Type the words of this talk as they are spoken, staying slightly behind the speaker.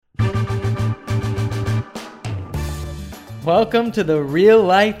Welcome to the Real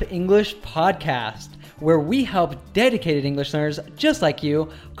Life English Podcast, where we help dedicated English learners just like you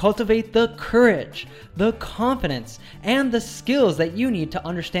cultivate the courage, the confidence, and the skills that you need to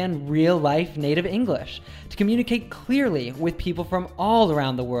understand real life native English, to communicate clearly with people from all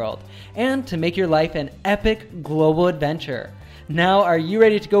around the world, and to make your life an epic global adventure. Now, are you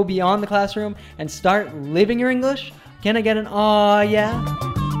ready to go beyond the classroom and start living your English? Can I get an aw yeah?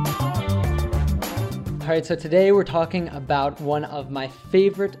 All right, so today we're talking about one of my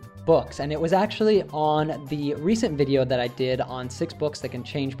favorite books, and it was actually on the recent video that I did on 6 books that can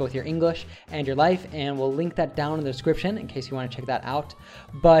change both your English and your life, and we'll link that down in the description in case you want to check that out.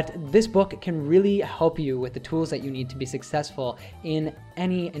 But this book can really help you with the tools that you need to be successful in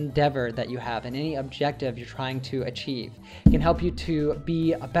any endeavor that you have and any objective you're trying to achieve. It can help you to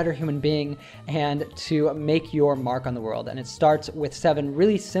be a better human being and to make your mark on the world. And it starts with 7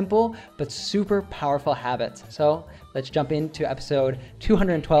 really simple but super powerful habits. So let's jump into episode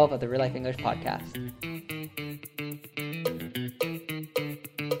 212 of the Real Life English Podcast.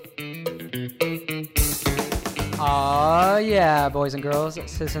 Aw yeah, boys and girls,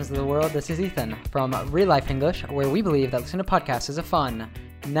 citizens of the world, this is Ethan from Real Life English, where we believe that listening to podcasts is a fun,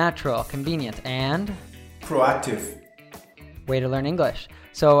 natural, convenient, and proactive way to learn English.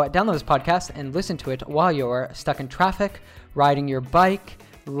 So download this podcast and listen to it while you're stuck in traffic, riding your bike,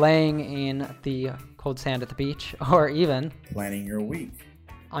 laying in the cold sand at the beach, or even planning your week.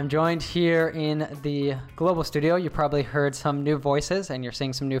 I'm joined here in the global studio. You probably heard some new voices and you're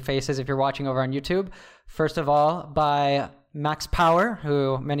seeing some new faces if you're watching over on YouTube. First of all, by Max Power,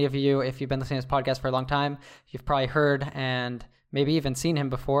 who many of you, if you've been listening to this podcast for a long time, you've probably heard and maybe even seen him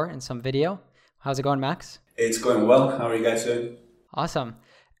before in some video. How's it going, Max? It's going well. How are you guys doing? Awesome.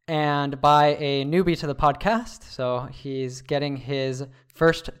 And by a newbie to the podcast, so he's getting his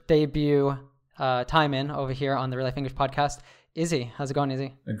first debut time in over here on the Real Life English Podcast. Izzy, how's it going,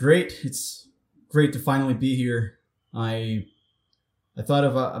 Izzy? Great. It's great to finally be here. I thought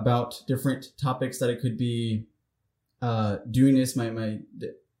about different topics that I could be doing this, my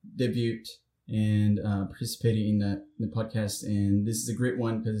debut, and participating in the podcast. And this is a great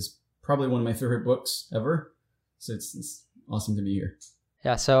one because it's probably one of my favorite books ever. So it's awesome to be here.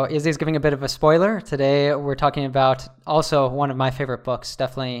 Yeah, so Izzy's giving a bit of a spoiler. Today we're talking about also one of my favorite books.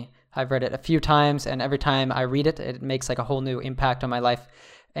 Definitely, I've read it a few times, and every time I read it, it makes like a whole new impact on my life.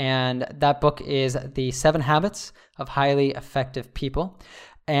 And that book is The 7 Habits of Highly Effective People.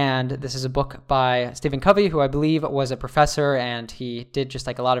 And this is a book by Stephen Covey, who I believe was a professor, and he did just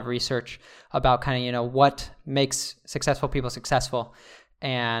like a lot of research about kind of, what makes successful people successful.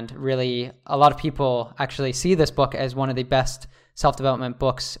 And really, a lot of people actually see this book as one of the best self-development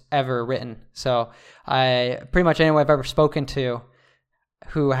books ever written. So pretty much anyone I've ever spoken to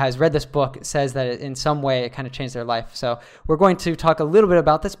who has read this book says that in some way it kind of changed their life. So we're going to talk a little bit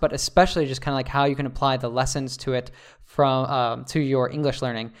about this, but especially just kind of like how you can apply the lessons to it from to your English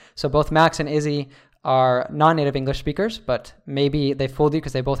learning. So both Max and Izzy are non-native English speakers, but maybe they fooled you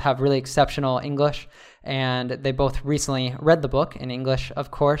because they both have really exceptional English, and they both recently read the book in English, of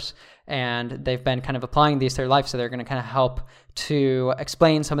course, and they've been kind of applying these to their life, so they're going to kind of help to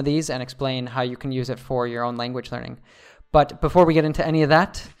explain some of these and explain how you can use it for your own language learning. But before we get into any of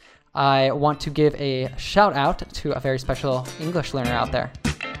that, I want to give a shout out to a very special English learner out there.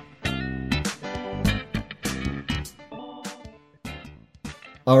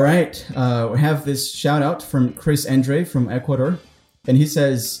 All right. We have this shout out from Chris Andre from Ecuador. And he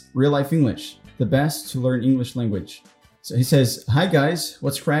says, Real Life English, the best to learn English language. So he says, hi guys,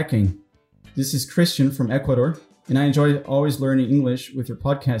 what's cracking? This is Christian from Ecuador, and I enjoy always learning English with your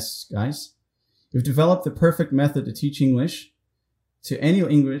podcasts, guys. You've developed the perfect method to teach English to any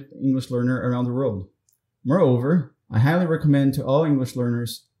English learner around the world. Moreover, I highly recommend to all English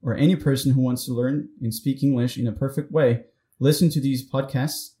learners or any person who wants to learn and speak English in a perfect way, listen to these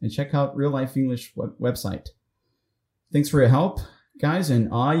podcasts and check out Real Life English website. Thanks for your help, guys, and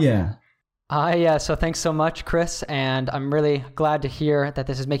yeah. Yeah, so thanks so much, Chris, and I'm really glad to hear that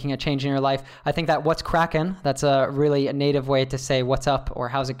this is making a change in your life. I think that what's crackin', that's a really native way to say what's up or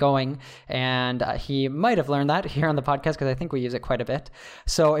how's it going, and he might have learned that here on the podcast because I think we use it quite a bit.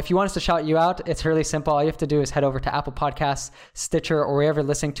 So if you want us to shout you out, it's really simple. All you have to do is head over to Apple Podcasts, Stitcher, or wherever you're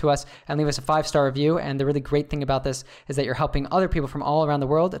listening to us and leave us a 5-star review. And the really great thing about this is that you're helping other people from all around the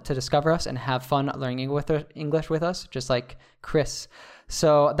world to discover us and have fun learning English with us, just like Chris.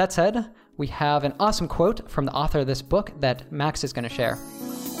 So that said, we have an awesome quote from the author of this book that Max is going to share.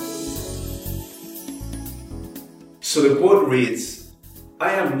 So the quote reads,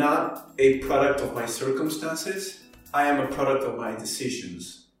 I am not a product of my circumstances. I am a product of my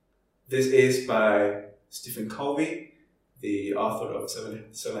decisions. This is by Stephen Covey, the author of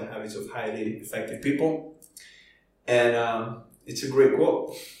Seven Habits of Highly Effective People. And it's a great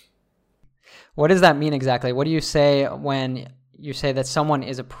quote. What does that mean exactly? What do you say when you say that someone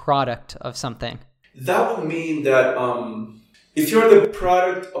is a product of something? That would mean that if you're the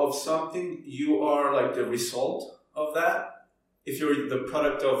product of something, you are like the result of that. If you're the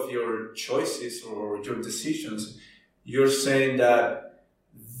product of your choices or your decisions, you're saying that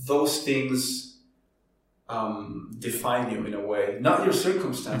those things define you in a way. Not your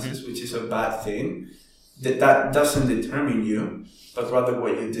circumstances, which is a bad thing. That doesn't determine you, but rather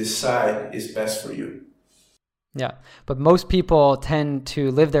what you decide is best for you. Yeah, but most people tend to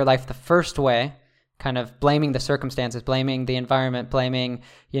live their life the first way, kind of blaming the circumstances, blaming the environment, blaming,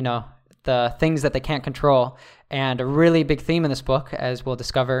 the things that they can't control. And a really big theme in this book, as we'll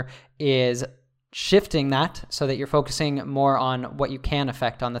discover, is shifting that so that you're focusing more on what you can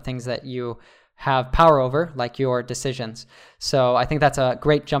affect, on the things that you have power over, like your decisions. So I think that's a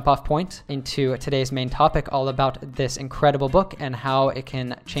great jump off point into today's main topic, all about this incredible book and how it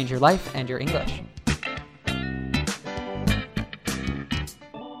can change your life and your English.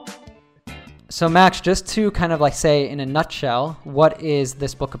 So Max, just to kind of say in a nutshell, what is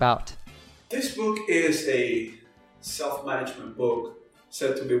this book about? This book is a self-management book,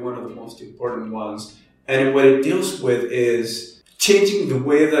 said to be one of the most important ones. And what it deals with is changing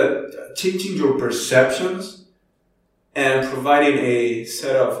your perceptions and providing a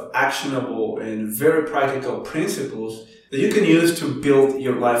set of actionable and very practical principles that you can use to build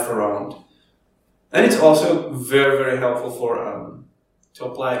your life around. And it's also very, very helpful to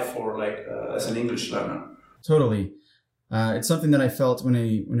apply it for as an English learner. Totally. It's something that I felt when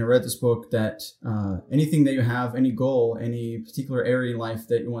I read this book, that anything that you have, any goal, any particular area in life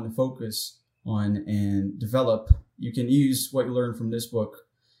that you want to focus on and develop, you can use what you learn from this book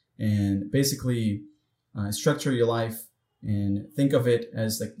and basically structure your life and think of it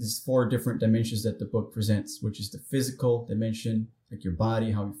as these 4 different dimensions that the book presents, which is the physical dimension, like your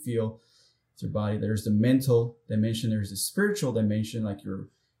body, how you feel with your body. There's the mental dimension. There's the spiritual dimension, like your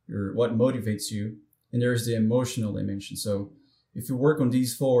what motivates you. And there's the emotional dimension. So if you work on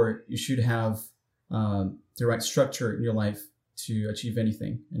these 4, you should have the right structure in your life to achieve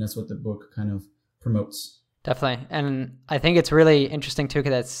anything. And that's what the book kind of promotes. Definitely. And I think it's really interesting too,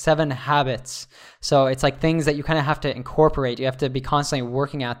 because it's 7 habits. So it's like things that you kind of have to incorporate. You have to be constantly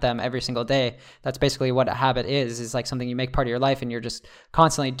working at them every single day. That's basically what a habit is like something you make part of your life and you're just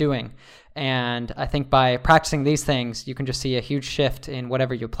constantly doing. And I think by practicing these things, you can just see a huge shift in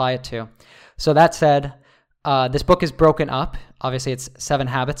whatever you apply it to. So that said, this book is broken up. Obviously, it's 7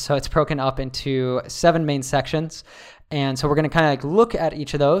 habits, so it's broken up into 7 main sections. And so we're going to kind of look at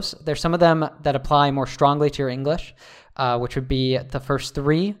each of those. There's some of them that apply more strongly to your English, which would be the first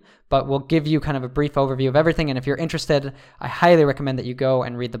 3, but we'll give you kind of a brief overview of everything. And if you're interested, I highly recommend that you go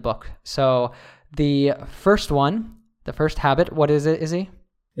and read the book. So the first one, the first habit, what is it, Izzy?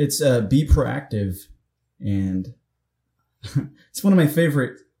 It's be proactive. And it's one of my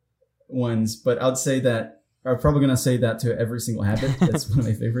favorite ones, but I'd say that I'm probably going to say that to every single habit. That's one of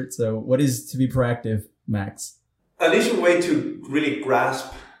my favorites. So what is to be proactive, Max? An easy way to really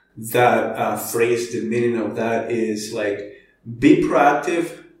grasp that phrase, the meaning of that is be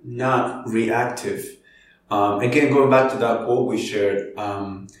proactive, not reactive. Again, going back to that quote we shared,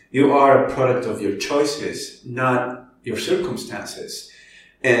 you are a product of your choices, not your circumstances.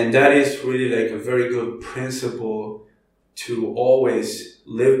 And that is really a very good principle to always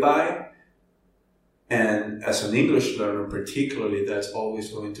live by. And as an English learner particularly, that's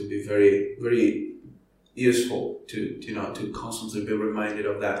always going to be very, very useful to constantly be reminded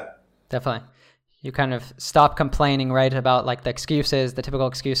of that. Definitely. You kind of stop complaining, right, about the typical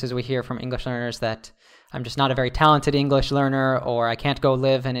excuses we hear from English learners that I'm just not a very talented English learner, or I can't go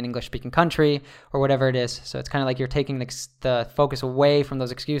live in an English-speaking country, or whatever it is. So it's kind of like you're taking the focus away from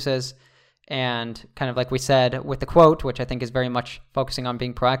those excuses, and kind of like we said with the quote, which I think is very much focusing on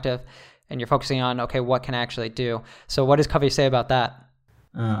being proactive, and you're focusing on, okay, what can I actually do? So what does Covey say about that?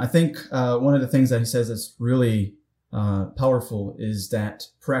 I think one of the things that he says that's really powerful is that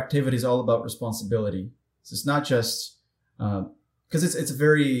proactivity is all about responsibility. So it's not just because it's a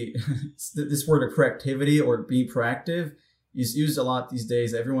very this word of proactivity or being proactive is used a lot these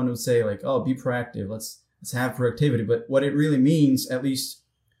days. Everyone would say oh, be proactive. Let's have proactivity. But what it really means, at least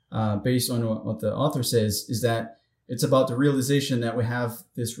based on what the author says, is that it's about the realization that we have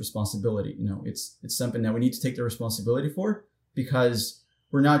this responsibility. It's something that we need to take the responsibility for, because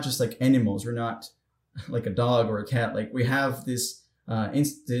we're not just like animals. We're not like a dog or a cat. We have this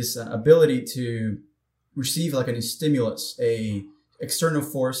ability to receive a stimulus, a external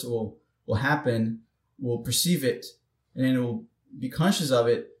force will happen. We'll perceive it, and then we'll be conscious of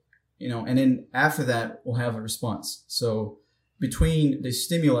it, and then after that we'll have a response. So between the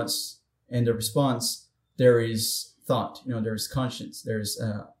stimulus and the response, there is thought, there's conscience, there's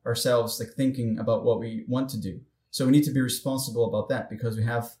ourselves like thinking about what we want to do. So we need to be responsible about that because we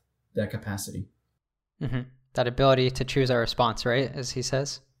have that capacity. Mm-hmm. That ability to choose our response, right? As he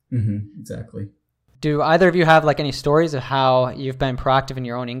says. Mm-hmm. Exactly. Do either of you have like any stories of how you've been proactive in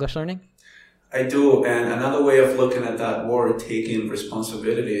your own English learning? I do, and another way of looking at that word, taking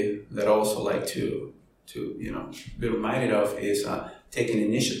responsibility, that I also like to be reminded of is taking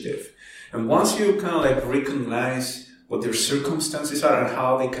initiative. And once you kind of like recognize what their circumstances are and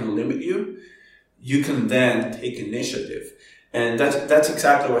how they can limit you, you can then take initiative. And that's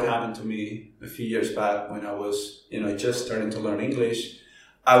exactly what happened to me a few years back when I was, just starting to learn English.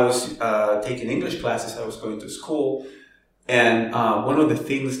 I was taking English classes. I was going to school. And one of the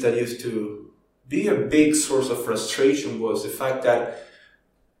things that used to be a big source of frustration was the fact that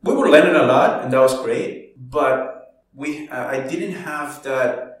we were learning a lot, and that was great. But I didn't have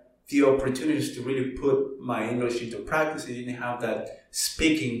the opportunities to really put my English into practice. I didn't have that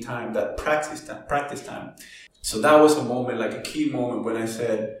speaking time, that practice time. So that was a moment, like a key moment when I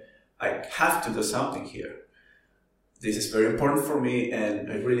said, I have to do something here. This is very important for me,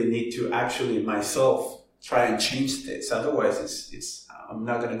 and I really need to actually myself try and change this. Otherwise, I'm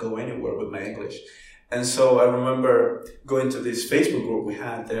not going to go anywhere with my English. And so I remember going to this Facebook group we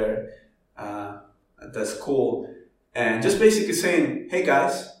had there at the school, and just basically saying, hey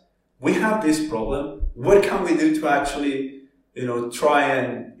guys, we have this problem. What can we do to actually, try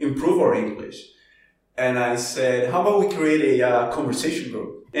and improve our English? And I said, how about we create a conversation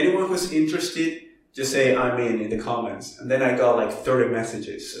group? Anyone who's interested, just say I'm in the comments. And then I got like 30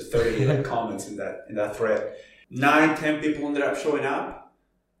 messages, 30 comments in that thread. 9-10 people ended up showing up.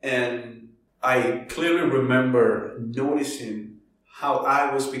 And I clearly remember noticing how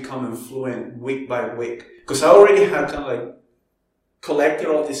I was becoming fluent week by week. Because I already had kind of like collected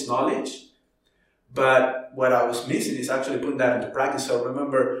all this knowledge. But what I was missing is actually putting that into practice. So I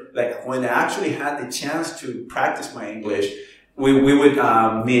remember like when I actually had the chance to practice my English, we would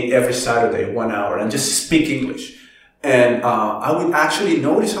meet every Saturday, 1 hour, and just speak English. And I would actually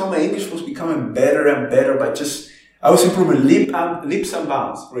notice how my English was becoming better and better by I was improving leaps and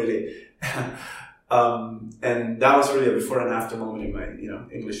bounds, really. And that was really a before and after moment in my,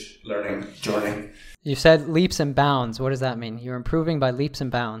 English learning journey. You said leaps and bounds. What does that mean? You're improving by leaps and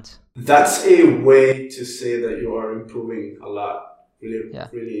bounds. That's a way to say that you are improving a lot,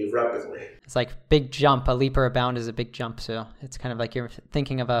 really rapidly. It's like big jump. A leap or a bound is a big jump. So it's kind of like you're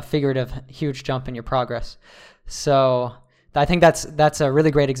thinking of a figurative huge jump in your progress. So I think that's a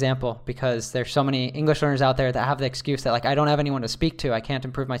really great example because there's so many English learners out there that have the excuse that like, I don't have anyone to speak to. I can't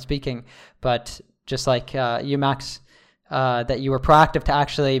improve my speaking. But just like you, Max, that you were proactive to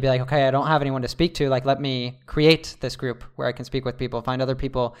actually be like, okay, I don't have anyone to speak to. Like, let me create this group where I can speak with people, find other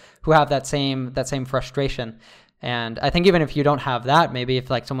people who have that same frustration. And I think even if you don't have that, maybe if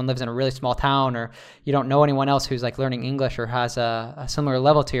like someone lives in a really small town or you don't know anyone else who's like learning English or has a similar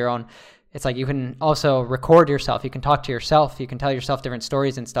level to your own, it's like you can also record yourself. You can talk to yourself. You can tell yourself different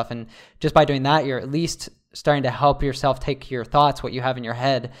stories and stuff. And just by doing that, you're at least starting to help yourself take your thoughts, what you have in your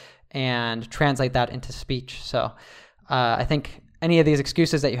head, and translate that into speech. So I think any of these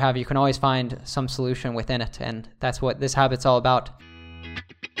excuses that you have, you can always find some solution within it. And that's what this habit's all about.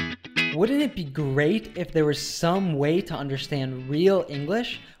 Wouldn't it be great if there was some way to understand real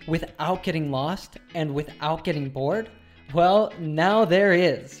English without getting lost and without getting bored? Well, now there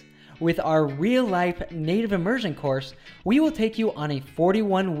is. With our real-life native immersion course, we will take you on a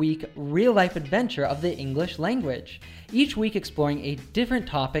 41-week real-life adventure of the English language, each week exploring a different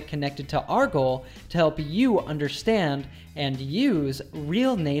topic connected to our goal to help you understand and use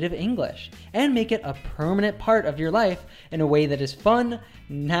real native English and make it a permanent part of your life in a way that is fun,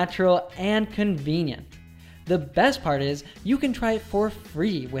 natural, and convenient. The best part is you can try it for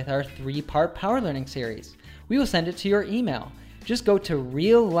free with our 3-part Power Learning series. We will send it to your email. Just go to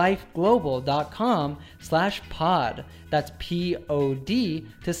reallifeglobal.com/pod. That's POD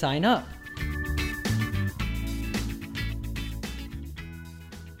to sign up.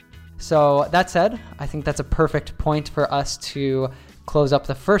 So that said, I think that's a perfect point for us to close up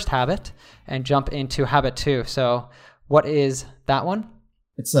the first habit and jump into habit 2. So what is that one?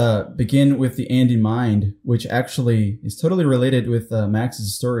 It's begin with the end in mind, which actually is totally related with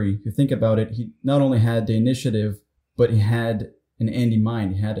Max's story. If you think about it, he not only had the initiative, but he had an end in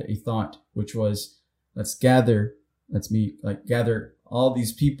mind. He had a thought, which was, let's gather all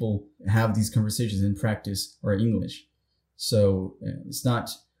these people, have these conversations and practice our English. So it's not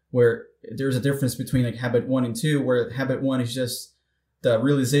where there's a difference between like habit 1 and 2, where habit 1 is just the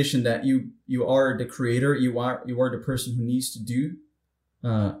realization that you are the creator, you are the person who needs to do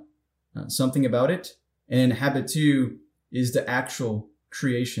something about it. And then habit 2 is the actual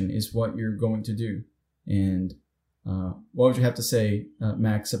creation, is what you're going to do. And what would you have to say,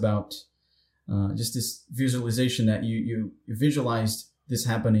 Max, about just this visualization that you visualized this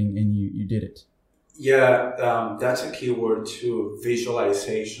happening and you did it? Yeah, that's a key word too,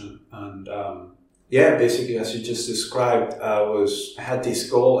 visualization. And yeah, basically, as you just described, I had this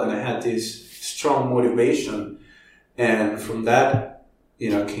goal and I had this strong motivation, and from that,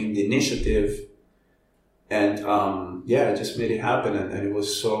 came the initiative, and yeah, I just made it happen, and it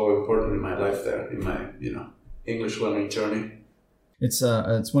was so important in my life there, in my English learning journey.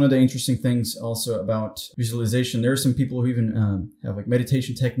 It's one of the interesting things also about visualization. There are some people who even have like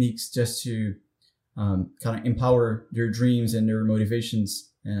meditation techniques just to kind of empower their dreams and their motivations.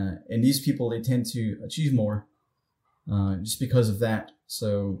 And these people, they tend to achieve more just because of that.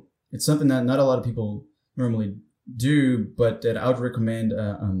 So it's something that not a lot of people normally do, but that I would recommend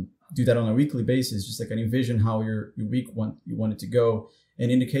do that on a weekly basis, just like envision how your week you want it to go.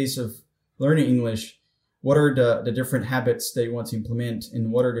 And in the case of learning English, what are the different habits that you want to implement,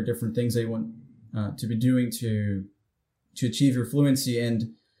 and what are the different things that you want to be doing to achieve your fluency,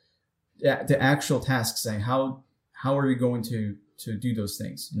 and the actual tasks, like how are you going to do those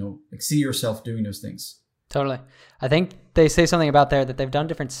things, like see yourself doing those things. Totally. I think they say something about there that they've done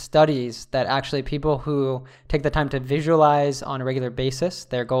different studies that actually people who take the time to visualize on a regular basis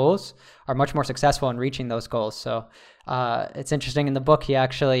their goals are much more successful in reaching those goals. So it's interesting, in the book he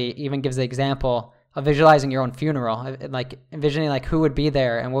actually even gives the example of visualizing your own funeral, like envisioning like who would be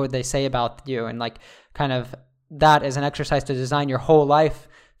there and what would they say about you, and like kind of that as an exercise to design your whole life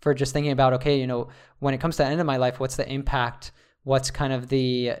for just thinking about, okay, when it comes to the end of my life, what's the impact? What's kind of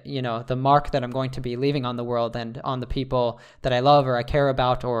the, the mark that I'm going to be leaving on the world and on the people that I love or I care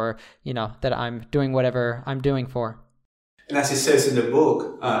about, or, that I'm doing whatever I'm doing for. And as it says in the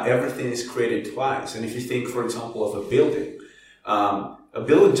book, everything is created twice. And if you think, for example, of a building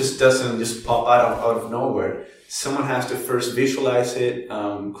just doesn't just pop out of nowhere. Someone has to first visualize it,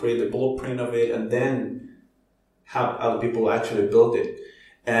 create the blueprint of it, and then have other people actually build it.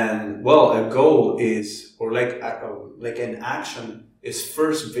 And well, a goal is, or like an action is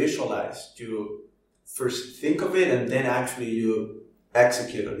first visualized. You first think of it, and then actually you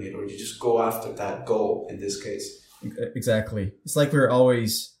execute on it, or you just go after that goal in this case. Exactly. It's like we're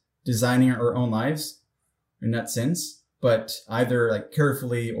always designing our own lives in that sense, but either like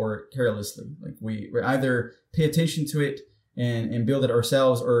carefully or carelessly. Like we either pay attention to it and build it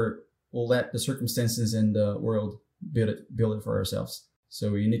ourselves, or we'll let the circumstances in the world build it for ourselves.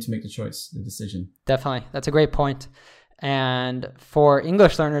 So you need to make the choice, the decision. Definitely. That's a great point. And for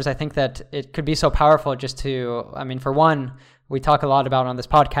English learners, I think that it could be so powerful just to, for one, we talk a lot about on this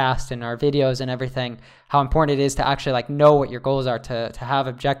podcast and our videos and everything, how important it is to actually like know what your goals are, to have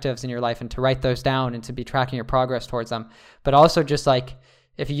objectives in your life and to write those down and to be tracking your progress towards them. But also just like,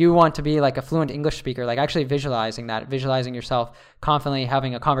 if you want to be like a fluent English speaker, like actually visualizing yourself confidently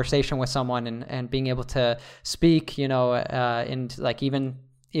having a conversation with someone and being able to speak, and like even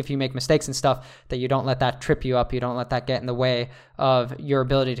if you make mistakes and stuff, that you don't let that trip you up, you don't let that get in the way of your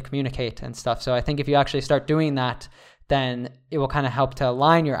ability to communicate and stuff. So I think if you actually start doing that, then it will kind of help to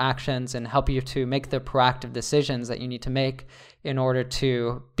align your actions and help you to make the proactive decisions that you need to make in order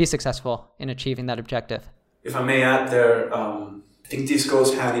to be successful in achieving that objective. If I may add there, I think this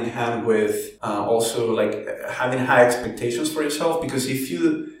goes hand in hand with also like having high expectations for yourself, because if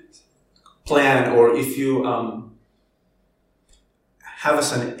you plan, or if you have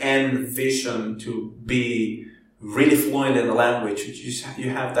as an end vision to be really fluent in the language, you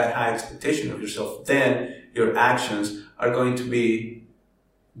have that high expectation of yourself, then your actions are going to be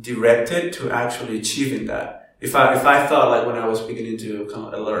directed to actually achieving that. If I thought, like when I was beginning to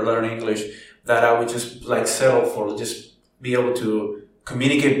learn English, that I would just like settle for just be able to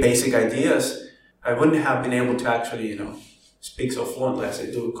communicate basic ideas, I wouldn't have been able to actually, speak so fluently as I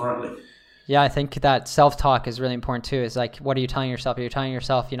do currently. Yeah, I think that self-talk is really important too. Is like, what are you telling yourself? Are you telling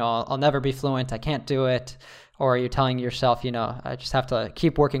yourself, I'll never be fluent, I can't do it? Or are you telling yourself, I just have to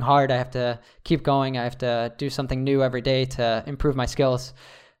keep working hard, I have to keep going, I have to do something new every day to improve my skills?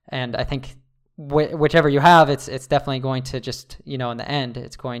 And I think whichever you have, it's definitely going to just, in the end,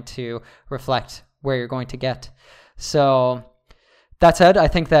 it's going to reflect where you're going to get. So that said, I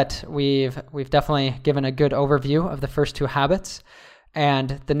think that we've definitely given a good overview of the first two habits.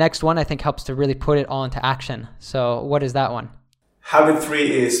 And the next one, I think, helps to really put it all into action. So what is that one? Habit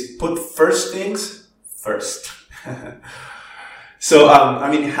 3 is put first things first. So,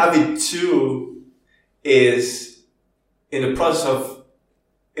 habit 2 is in the process of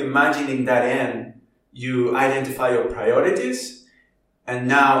imagining that end, you identify your priorities. And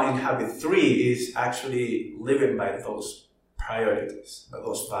now in habit 3 is actually living by those priorities, by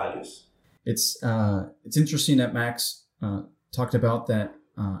those values. It's interesting that Max talked about that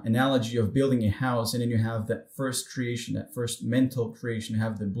analogy of building a house, and then you have that first creation, that first mental creation. You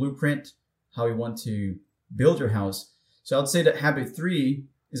have the blueprint, how you want to build your house. So I would say that habit 3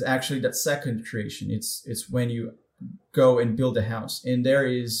 is actually that second creation. It's when you go and build a house, and there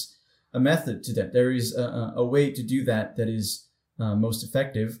is a method to that. There is a way to do that is most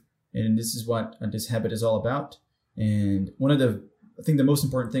effective, and this is what this habit is all about. And one of I think the most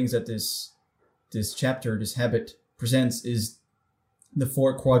important things that this chapter, this habit presents is the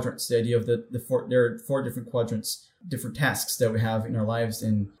 4 quadrants, the idea of there are 4 different quadrants, different tasks that we have in our lives.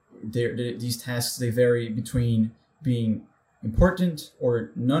 And these tasks, they vary between being important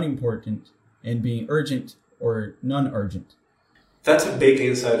or non-important and being urgent or non-urgent. That's a big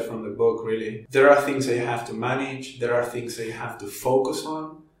insight from the book, really. There are things that you have to manage. There are things that you have to focus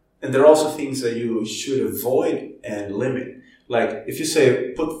on. And there are also things that you should avoid and limit. Like if you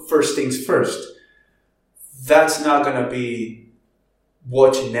say, put first things first, that's not going to be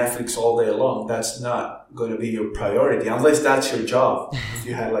watching Netflix all day long. That's not going to be your priority, unless that's your job. If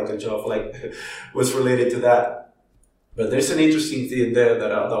you had like a job like was related to that. But there's an interesting thing there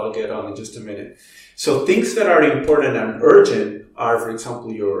that I'll get on in just a minute. So things that are important and urgent are, for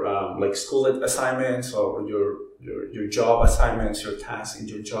example, your like school assignments or your job assignments, your tasks in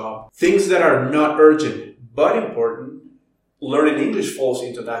your job. Things that are not urgent but important, learning English falls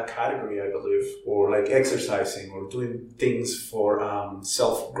into that category, I believe, or like exercising or doing things for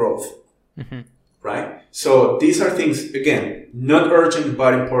self-growth, right? So these are things, again, not urgent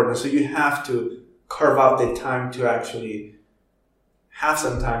but important. So you have to carve out the time to actually have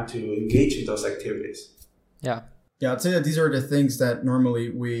some time to engage in those activities. Yeah, I'd say that these are the things that normally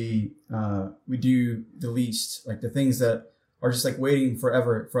we do the least, like the things that are just like waiting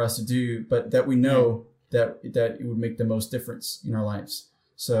forever for us to do, but that we know that it would make the most difference in our lives.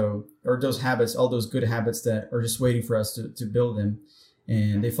 So, or those habits, all those good habits that are just waiting for us to build them.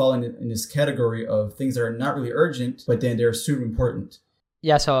 And they fall in this category of things that are not really urgent, but then they're super important.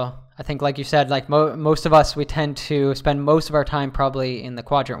 Yeah, so I think like you said, like most of us, we tend to spend most of our time probably in the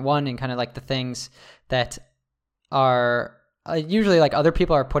quadrant 1 and kind of like the things that are usually like other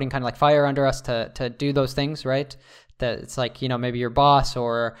people are putting kind of like fire under us to do those things, right? That it's like, maybe your boss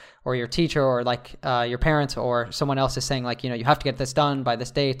or your teacher or like your parents or someone else is saying like, you have to get this done by this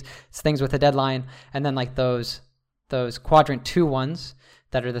date. It's things with a deadline. And then like those quadrant 2 ones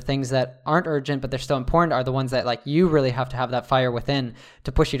that are the things that aren't urgent, but they're still important, are the ones that like you really have to have that fire within to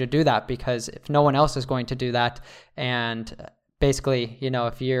push you to do that. Because if no one else is going to do that, and basically,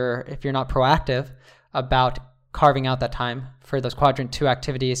 if you're not proactive about carving out that time for those quadrant 2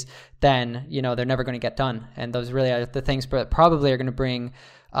 activities, then they're never going to get done. And those really are the things that probably are going to bring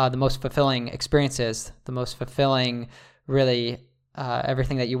the most fulfilling experiences, the most fulfilling, really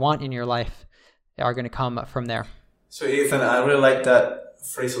everything that you want in your life are going to come from there. So Ethan, I really like that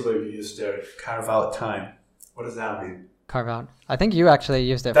phrasal verb you used there, carve out time. What does that mean? Carve out. I think you actually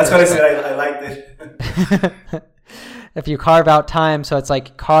used it. That's what I said. I liked it. If you carve out time, so it's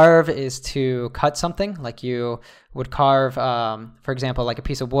like carve is to cut something, like you would carve, for example, like a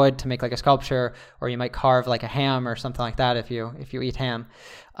piece of wood to make like a sculpture, or you might carve like a ham or something like that if you eat ham.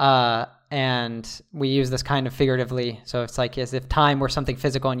 And we use this kind of figuratively. So it's like as if time were something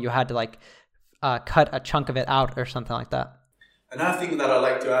physical and you had to like cut a chunk of it out or something like that. Another thing that I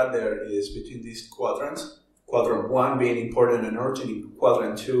like to add there is between these quadrants, quadrant 1 being important and urgent, and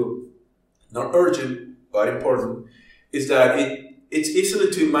quadrant 2 not urgent but important, is that it's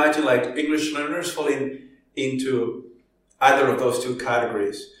easy to imagine like English learners falling into either of those 2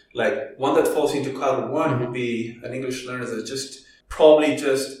 categories. Like one that falls into quadrant 1 would be an English learner that's just probably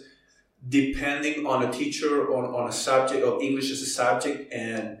just depending on a teacher or on a subject or English as a subject,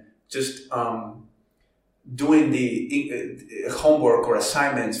 and just doing the homework or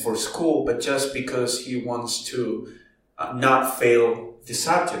assignments for school, but just because he wants to not fail the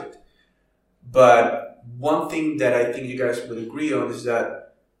subject. But one thing that I think you guys would agree on is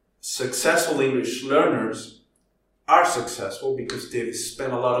that successful English learners are successful because they've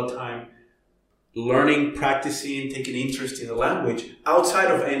spent a lot of time learning, practicing, taking interest in the language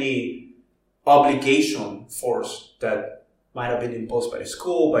outside of any obligation force that might have been imposed by a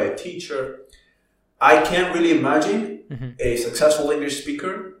school, by a teacher. I can't really imagine a successful English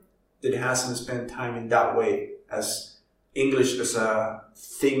speaker that hasn't spent time in that way, as English as a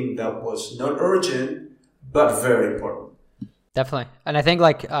thing that was not urgent, but very important. Definitely. And I think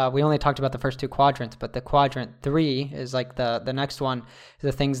like we only talked about the first two quadrants, but the quadrant 3 is like the next one,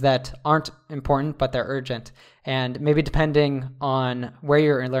 the things that aren't important, but they're urgent. And maybe depending on where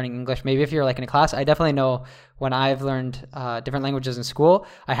you're learning English, maybe if you're like in a class, I definitely know when I've learned different languages in school,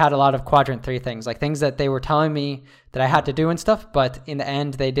 I had a lot of quadrant 3 things, like things that they were telling me that I had to do and stuff, but in the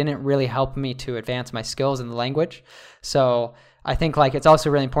end, they didn't really help me to advance my skills in the language. So I think like it's also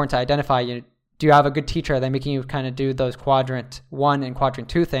really important to identify, do you have a good teacher? Are they making you kind of do those quadrant 1 and quadrant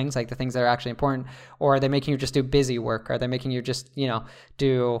 2 things, like the things that are actually important? Or are they making you just do busy work? Are they making you just,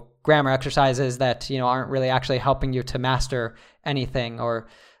 do grammar exercises that, aren't really actually helping you to master anything, or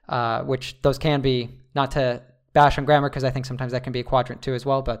which those can be, not to bash on grammar, because I think sometimes that can be a quadrant 2 as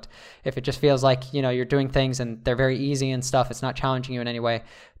well. But if it just feels like, you're doing things and they're very easy and stuff, it's not challenging you in any way,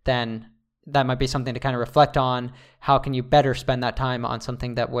 then that might be something to kind of reflect on. How can you better spend that time on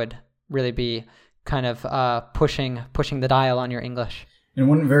something that would really be kind of pushing the dial on your English? And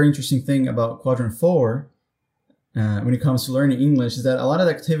one very interesting thing about quadrant 4, when it comes to learning English, is that a lot of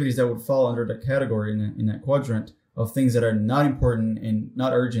the activities that would fall under the category in that quadrant of things that are not important and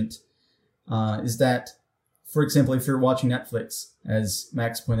not urgent, is that, for example, if you're watching Netflix, as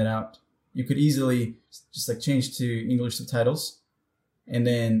Max pointed out, you could easily just like change to English subtitles, and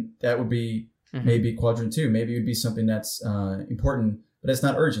then that would be maybe quadrant 2. Maybe it would be something that's important, but it's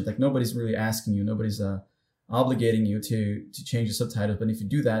not urgent. Like nobody's really asking you, nobody's obligating you to change the subtitles. But if you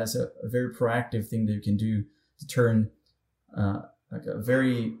do that, it's a very proactive thing that you can do to turn like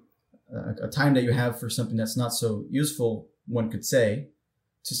a time that you have for something that's not so useful, one could say,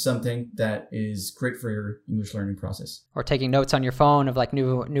 to something that is great for your English learning process. Or taking notes on your phone of like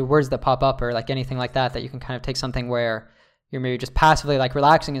new words that pop up, or like anything like that you can kind of take something where you're maybe just passively like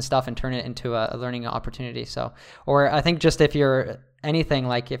relaxing and stuff and turn it into a learning opportunity. So, or I think just if you're anything,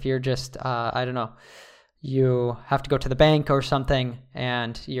 like if you're just, I don't know, you have to go to the bank or something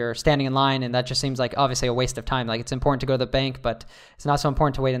and you're standing in line, and that just seems like obviously a waste of time. Like it's important to go to the bank, but it's not so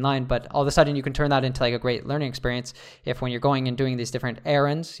important to wait in line. But all of a sudden you can turn that into like a great learning experience if when you're going and doing these different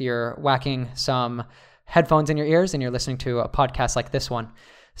errands, you're whacking some headphones in your ears and you're listening to a podcast like this one.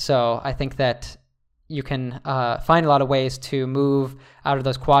 So I think that you can find a lot of ways to move out of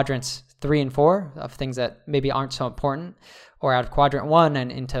those quadrants 3 and 4 of things that maybe aren't so important, or out of quadrant 1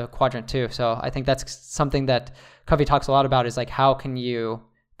 and into quadrant 2. So I think that's something that Covey talks a lot about, is like how can you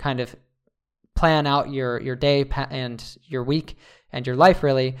kind of plan out your day and your week and your life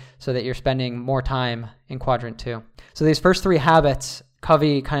really, so that you're spending more time in quadrant 2. So these first 3 habits,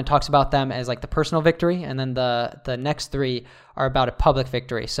 Covey kind of talks about them as like the personal victory, and then the next 3 are about a public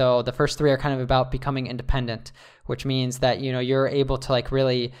victory. So the first 3 are kind of about becoming independent, which means that you're able to like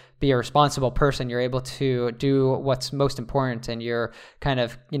really be a responsible person. You're able to do what's most important, and you're kind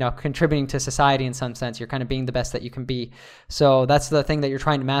of contributing to society in some sense. You're kind of being the best that you can be. So that's the thing that you're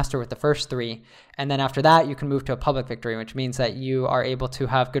trying to master with the first 3, and then after that you can move to a public victory, which means that you are able to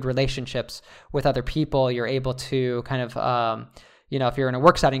have good relationships with other people. You're able to kind of if you're in a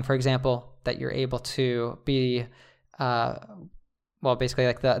work setting, for example, that you're able to be, basically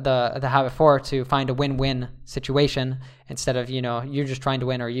like the habit 4, to find a win-win situation instead of, you just trying to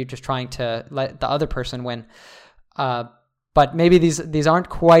win or you just trying to let the other person win. But maybe these aren't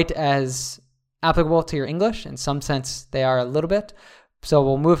quite as applicable to your English. In some sense, they are a little bit. So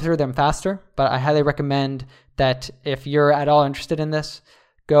we'll move through them faster, but I highly recommend that if you're at all interested in this,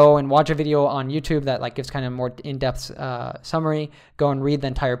 go and watch a video on YouTube that like gives kind of more in-depth summary. Go and read the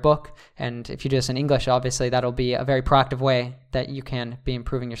entire book. And if you do this in English, obviously that'll be a very proactive way that you can be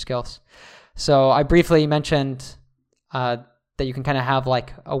improving your skills. So I briefly mentioned that you can kind of have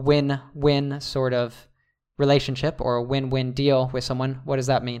like a win-win sort of relationship or a win-win deal with someone. What does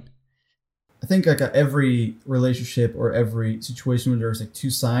that mean? I think like every relationship or every situation where there's like 2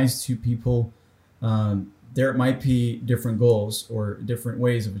 sides, 2 people, there might be different goals or different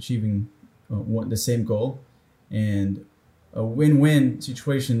ways of achieving the same goal. And a win-win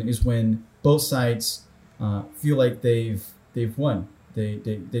situation is when both sides feel like they've won.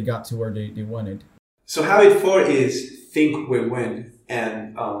 They got to where they wanted. So habit 4 is think win-win.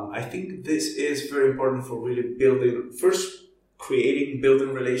 And I think this is very important for really building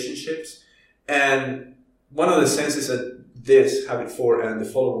relationships. And one of the senses that this habit 4 and the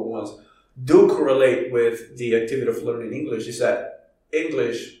following ones do correlate with the activity of learning English is that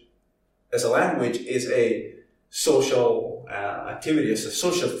English as a language is a social activity, it's a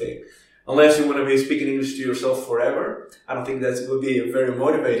social thing. Unless you want to be speaking English to yourself forever, I don't think that would be very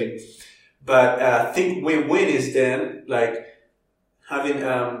motivating. But think win-win is then like having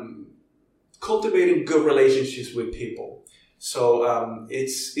cultivating good relationships with people. So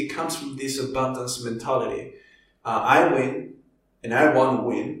it comes from this abundance mentality. I win, and I want to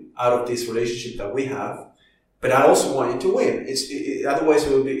win out of this relationship that we have, but I also want you to win. Otherwise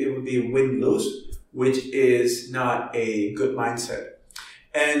it would be win-lose, which is not a good mindset.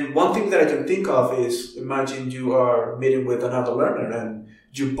 And one thing that I can think of is, imagine you are meeting with another learner and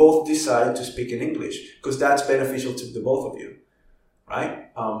you both decide to speak in English, because that's beneficial to the both of you, right?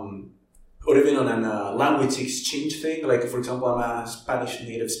 Or even on a language exchange thing, like for example, I'm a Spanish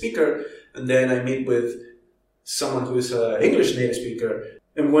native speaker, and then I meet with someone who's an English native speaker,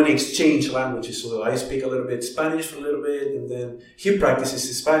 and we want to exchange languages. So I speak a little bit Spanish for a little bit, and then he practices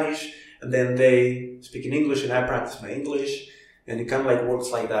his Spanish, and then they speak in English, and I practice my English. And it kind of like works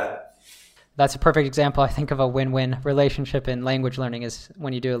like that. That's a perfect example, I think, of a win-win relationship in language learning is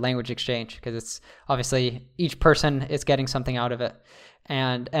when you do a language exchange, because it's obviously each person is getting something out of it.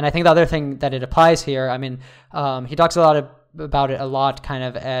 And I think the other thing that it applies here, I mean, he talks about it a lot kind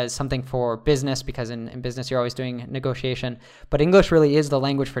of as something for business, because in business you're always doing negotiation. But English really is the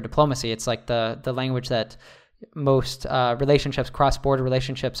language for diplomacy. It's like the language that most relationships, cross-border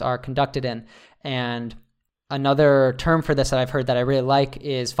relationships, are conducted in. And another term for this that I've heard that I really like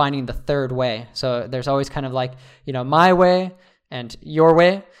is finding the third way. So there's always kind of like, my way and your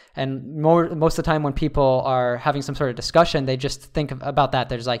way. And most of the time when people are having some sort of discussion, they just think about that.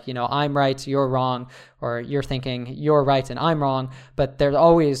 There's like, I'm right, you're wrong, or you're thinking you're right and I'm wrong. But there's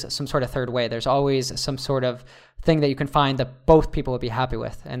always some sort of third way. There's always some sort of thing that you can find that both people would be happy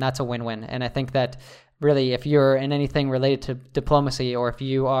with. And that's a win-win. And I think that really, if you're in anything related to diplomacy, or if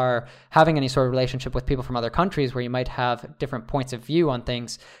you are having any sort of relationship with people from other countries where you might have different points of view on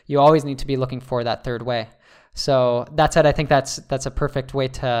things, you always need to be looking for that third way. So that said, I think that's a perfect way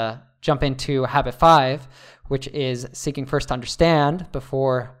to jump into habit 5, which is seeking first to understand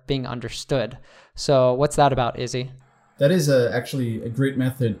before being understood. So what's that about, Izzy? That is actually a great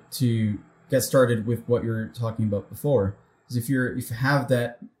method to get started with what you're talking about before. Because if you have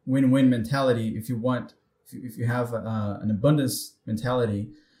that win-win mentality, if you have an abundance mentality,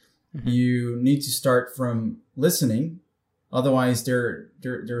 you need to start from listening. Otherwise,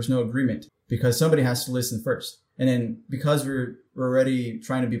 there's no agreement, because somebody has to listen first. And then because we're already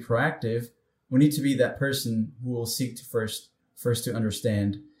trying to be proactive, we need to be that person who will seek to first to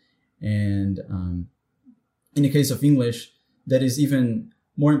understand. And in the case of English, that is even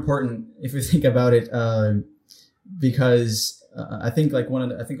more important if you think about it, because I think like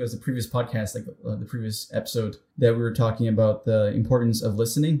I think it was the previous podcast, like the previous episode, that we were talking about the importance of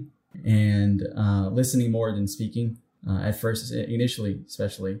listening, and listening more than speaking at first, initially,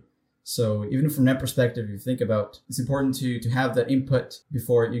 especially. So even from that perspective, you think about, it's important to have that input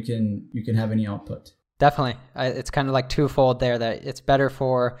before you can have any output. Definitely. It's kind of like twofold there, that it's better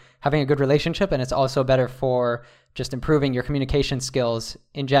for having a good relationship, and it's also better for just improving your communication skills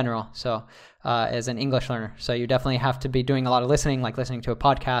in general. So as an English learner. So you definitely have to be doing a lot of listening, like listening to a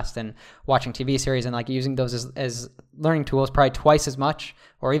podcast and watching TV series, and like using those as learning tools probably twice as much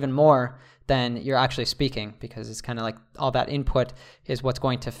or even more than you're actually speaking, because it's kind of like all that input is what's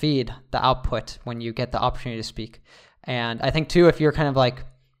going to feed the output when you get the opportunity to speak. And I think too, if you're kind of like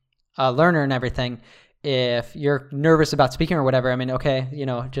a learner and everything, if you're nervous about speaking or whatever, I mean, okay,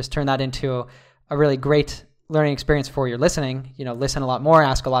 just turn that into a really great learning experience for your listening. Listen a lot more,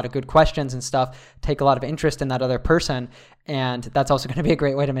 ask a lot of good questions and stuff, take a lot of interest in that other person. And that's also going to be a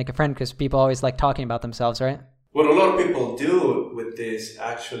great way to make a friend, because people always like talking about themselves, right? What a lot of people do with this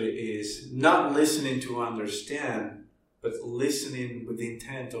actually is not listening to understand, but listening with the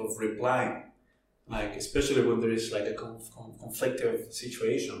intent of replying. Like, especially when there is like a conflictive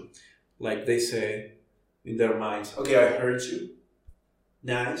situation, like they say in their minds, okay, I heard you.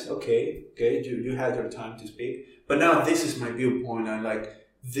 Nice, okay, you had your time to speak. But now this is my viewpoint, and like,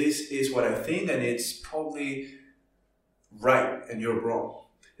 this is what I think, and it's probably right, and you're wrong.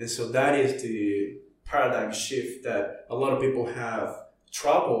 And so that is the paradigm shift that a lot of people have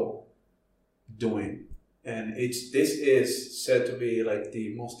trouble doing. And this is said to be like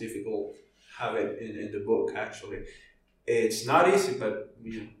the most difficult habit in the book, actually. It's not easy, but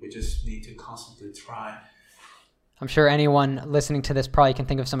we just need to constantly try. I'm sure anyone listening to this probably can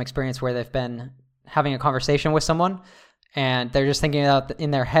think of some experience where they've been having a conversation with someone and they're just thinking out in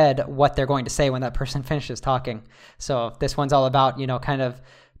their head what they're going to say when that person finishes talking. So this one's all about, kind of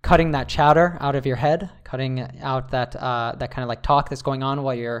cutting that chatter out of your head, cutting out that kind of like talk that's going on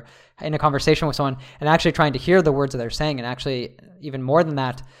while you're in a conversation with someone, and actually trying to hear the words that they're saying, and actually even more than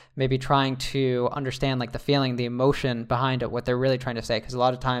that, maybe trying to understand like the feeling, the emotion behind it, what they're really trying to say. Because a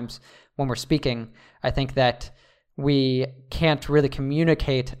lot of times when we're speaking, I think that we can't really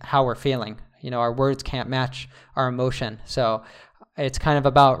communicate how we're feeling. Our words can't match our emotion. So it's kind of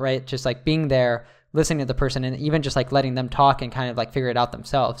about, right, just like being there listening to the person and even just like letting them talk and kind of like figure it out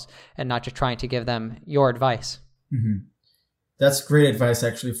themselves and not just trying to give them your advice. Mm-hmm. That's great advice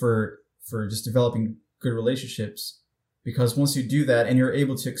actually for just developing good relationships, because once you do that and you're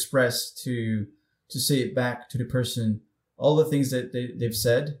able to express to say it back to the person all the things that they've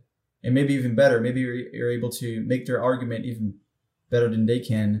said, and maybe even better, maybe you're able to make their argument even better than they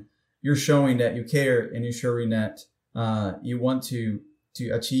can, you're showing that you care, and you're showing that you want to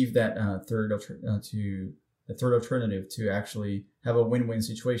achieve that third alternative, to actually have a win-win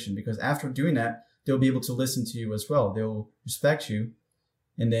situation. Because after doing that, they'll be able to listen to you as well. They'll respect you,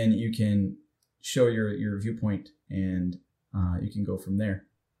 and then you can show your viewpoint, and you can go from there.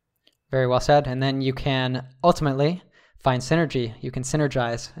 Very well said. And then you can ultimately find synergy. You can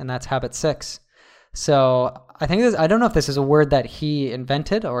synergize, and that's habit 6. So I think I don't know if this is a word that he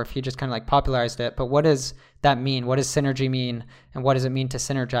invented or if he just kind of like popularized it, but what does that mean? What does synergy mean? And what does it mean to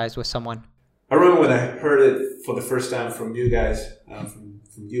synergize with someone? I remember when I heard it for the first time from you guys, from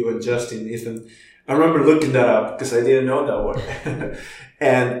you and Justin, Ethan, I remember looking that up because I didn't know that word.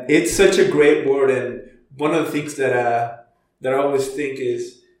 And it's such a great word. And one of the things that I always think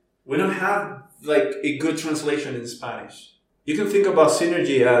is we don't have like a good translation in Spanish. You can think about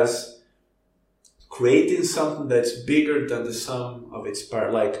synergy as creating something that's bigger than the sum of its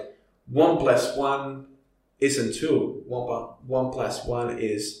part. Like 1 + 1 isn't 2. 1 + 1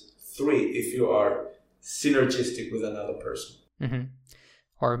 is 3 if you are synergistic with another person. Mm-hmm.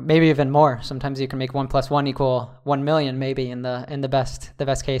 Or maybe even more. Sometimes you can make 1 + 1 equal 1 million, maybe in the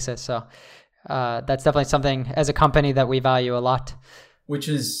best cases. So that's definitely something as a company that we value a lot. Which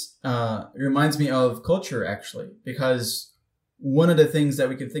is reminds me of culture, actually, because one of the things that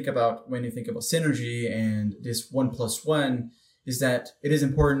we can think about when you think about synergy and this 1 + 1 is that it is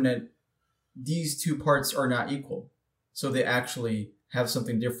important that these two parts are not equal. So they actually have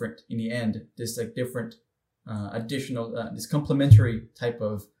something different in the end, this like different additional, this complementary type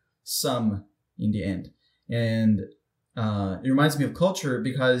of sum in the end. And it reminds me of culture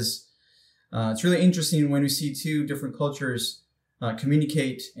because it's really interesting when we see two different cultures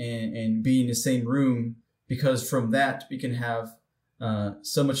communicate and be in the same room, because from that we can have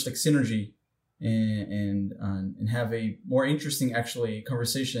so much like synergy and have a more interesting actually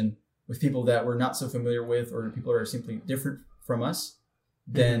conversation with people that we're not so familiar with, or people that are simply different from us,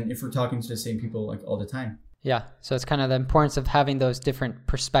 than if we're talking to the same people like all the time. Yeah. So it's kind of the importance of having those different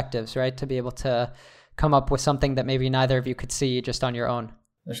perspectives, right? To be able to come up with something that maybe neither of you could see just on your own.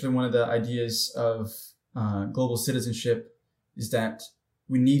 Actually, one of the ideas of global citizenship is that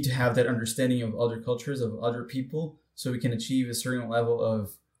we need to have that understanding of other cultures, of other people, so we can achieve a certain level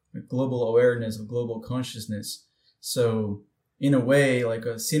of global awareness, of global consciousness. So in a way, like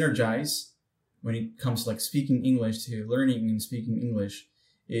a synergize, when it comes to like speaking English, to learning and speaking English,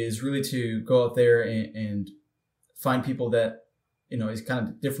 is really to go out there and find people that, you know, is kind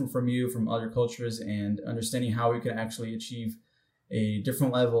of different from you, from other cultures, and understanding how we can actually achieve a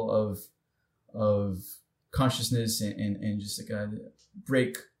different level of consciousness and just like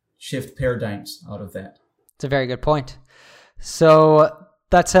a shift paradigms out of that. It's a very good point. So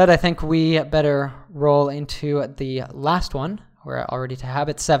that said, I think we better roll into the last one. We're already to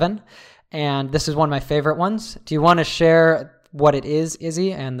habit 7, and this is one of my favorite ones. Do you want to share what it is,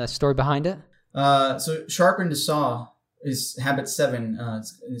 Izzy, and the story behind it? So sharpen the saw is habit 7.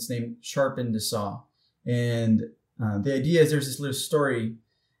 It's named Sharpen the Saw. And the idea is there's this little story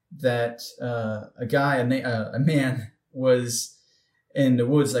that a man was in the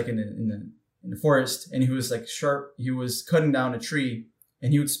woods, like in the forest, and he was like he was cutting down a tree,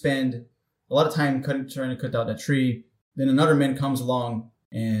 and he would spend a lot of time trying to cut down that tree. Then another man comes along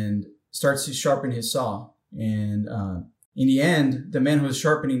and starts to sharpen his saw. And in the end, the man who was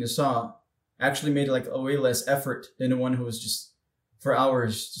sharpening the saw actually made like a way less effort than the one who was just for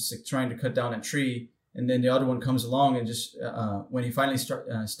hours just like trying to cut down a tree. And then the other one comes along and just when he finally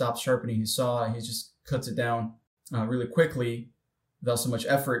stops sharpening his saw, he just cuts it down really quickly without so much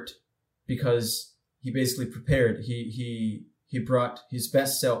effort, because he basically prepared. He brought his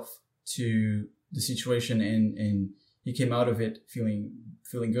best self to the situation, and he came out of it feeling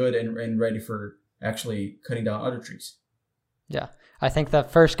good and ready for actually cutting down other trees. Yeah. I think the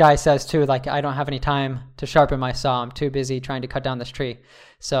first guy says too, like, I don't have any time to sharpen my saw. I'm too busy trying to cut down this tree.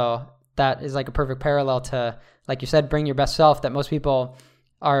 So that is like a perfect parallel to, like you said, bring your best self, that most people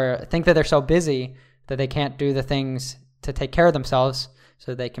think that they're so busy that they can't do the things to take care of themselves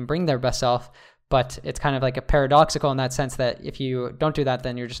so they can bring their best self. But it's kind of like a paradoxical in that sense that if you don't do that,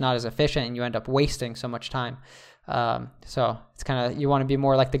 then you're just not as efficient and you end up wasting so much time. So it's kind of, you want to be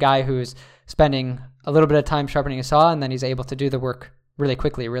more like the guy who's spending a little bit of time sharpening a saw, and then he's able to do the work really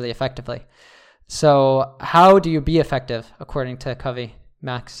quickly, really effectively. So how do you be effective according to Covey,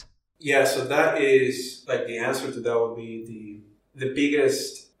 Max? Yeah, so that is like the answer to that would be the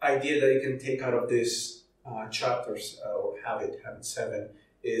biggest idea that you can take out of this chapters or habit 7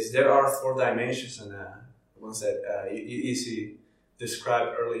 is there are 4 dimensions, and ones that you easily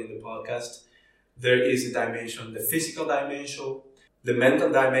described early in the podcast. There is a dimension, the physical dimension, the mental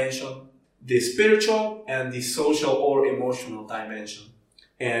dimension, the spiritual, and the social or emotional dimension.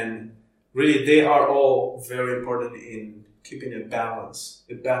 And really, they are all very important in keeping a balance.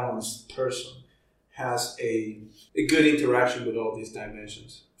 A balanced person has a good interaction with all these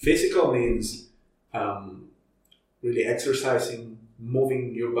dimensions. Physical means really exercising,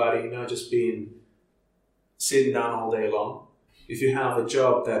 moving your body, not just being sitting down all day long. If you have a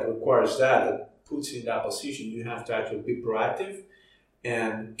job that requires that puts you in that position, you have to actually be proactive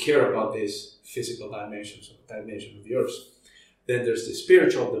and care about this physical dimension of yours. Then there's the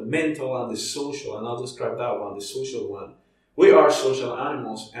spiritual, the mental, and the social, and I'll describe that one, the social one. We are social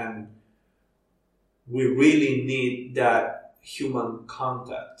animals, and we really need that human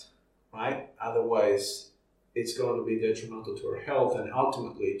contact, right? Otherwise, it's going to be detrimental to our health and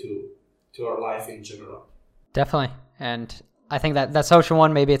ultimately to our life in general. Definitely. And I think that social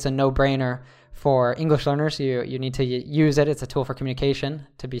one, maybe it's a no-brainer for English learners. You need to use it. It's a tool for communication,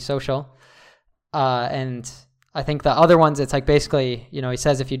 to be social. And I think the other ones, it's like basically, he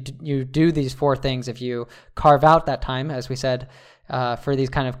says if you do these 4 things, if you carve out that time, as we said, for these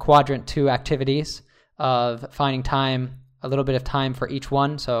kind of quadrant 2 activities of finding time, a little bit of time for each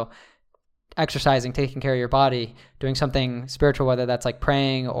one. So exercising, taking care of your body, doing something spiritual, whether that's like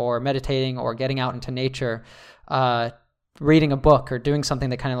praying or meditating or getting out into nature, reading a book or doing something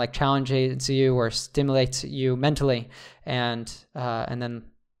that kind of like challenges you or stimulates you mentally, and then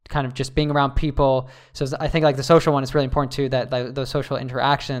kind of just being around people. So I think like the social one is really important too, that those social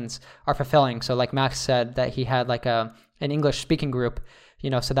interactions are fulfilling. So like Max said that he had like an English speaking group,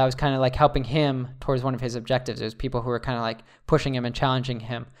 so that was kind of like helping him towards one of his objectives. It was people who were kind of like pushing him and challenging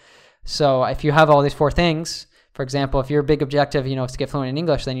him. So if you have all these 4 things, for example, if your big objective, is to get fluent in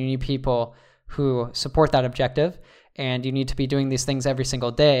English, then you need people who support that objective, and you need to be doing these things every single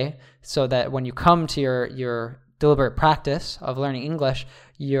day so that when you come to your deliberate practice of learning English,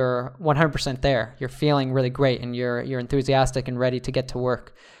 you're 100% there. You're feeling really great, and you're enthusiastic and ready to get to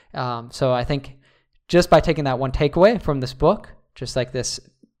work. So I think just by taking that one takeaway from this book, just like this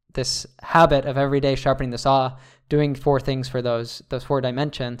habit of every day sharpening the saw, doing 4 things for those 4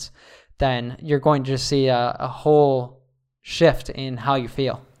 dimensions, then you're going to just see a whole shift in how you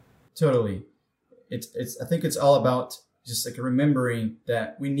feel. Totally. I think it's all about just like remembering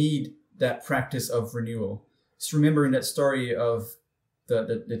that we need that practice of renewal. Just remembering that story of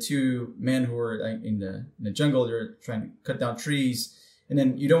the 2 men who were like in the jungle. They're trying to cut down trees, and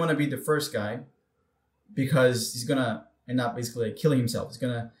then you don't want to be the first guy because he's gonna end up basically like killing himself. He's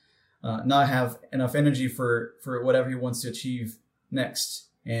gonna not have enough energy for whatever he wants to achieve next.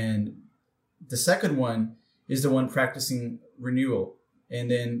 And the second one is the one practicing renewal. And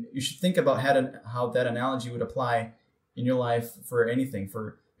then you should think about how that analogy would apply in your life for anything,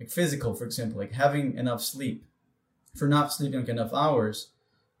 for like physical, for example, like having enough sleep. If you're not sleeping like enough hours,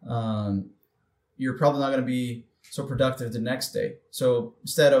 you're probably not going to be so productive the next day. So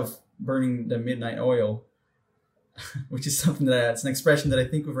instead of burning the midnight oil, which is something it's an expression that I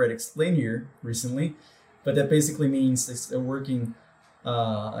think we've already explained here recently, but that basically means it's working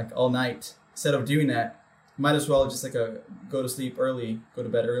like all night. Instead of doing that, might as well just like go to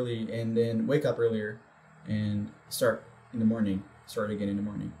bed early, and then wake up earlier and start again in the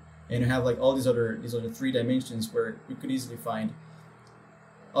morning. And you have like all these other 3 dimensions where you could easily find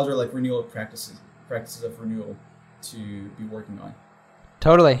other like renewal practices of renewal to be working on.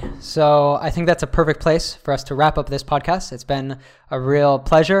 Totally. So I think that's a perfect place for us to wrap up this podcast. It's been a real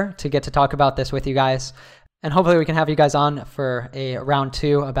pleasure to get to talk about this with you guys. And hopefully we can have you guys on for a round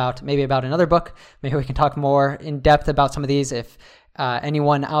 2 about another book. Maybe we can talk more in depth about some of these. If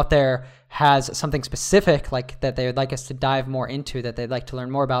anyone out there has something specific like that they would like us to dive more into, that they'd like to learn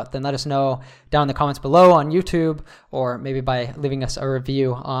more about, then let us know down in the comments below on YouTube, or maybe by leaving us a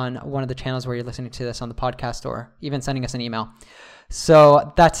review on one of the channels where you're listening to this on the podcast, or even sending us an email.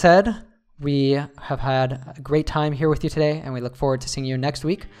 So that said, we have had a great time here with you today, and we look forward to seeing you next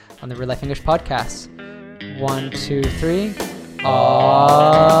week on the Real Life English Podcast. 1, 2, 3.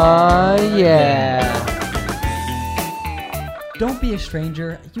 Aw, yeah. Don't be a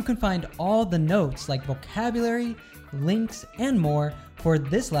stranger. You can find all the notes like vocabulary, links, and more for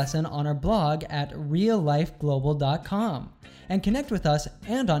this lesson on our blog at reallifeglobal.com. And connect with us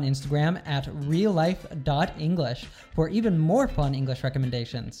and on Instagram at reallife.english for even more fun English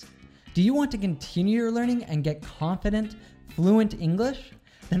recommendations. Do you want to continue your learning and get confident, fluent English?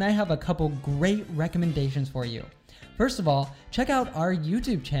 Then I have a couple great recommendations for you. First of all, check out our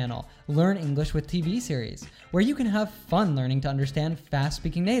YouTube channel, Learn English with TV series, where you can have fun learning to understand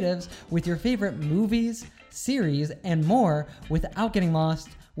fast-speaking natives with your favorite movies, series, and more without getting lost,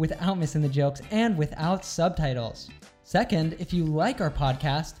 without missing the jokes, and without subtitles. Second, if you like our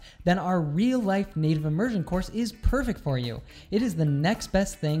podcast, then our real-life native immersion course is perfect for you. It is the next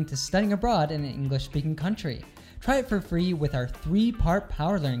best thing to studying abroad in an English-speaking country. Try it for free with our 3-part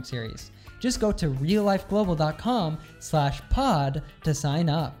power learning series. Just go to reallifeglobal.com/pod to sign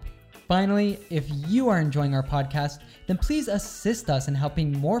up. Finally, if you are enjoying our podcast, then please assist us in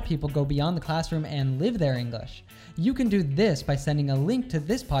helping more people go beyond the classroom and live their English. You can do this by sending a link to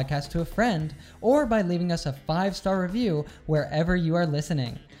this podcast to a friend or by leaving us a 5-star review wherever you are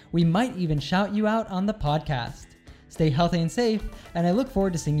listening. We might even shout you out on the podcast. Stay healthy and safe, and I look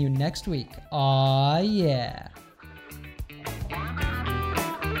forward to seeing you next week. Aw, yeah.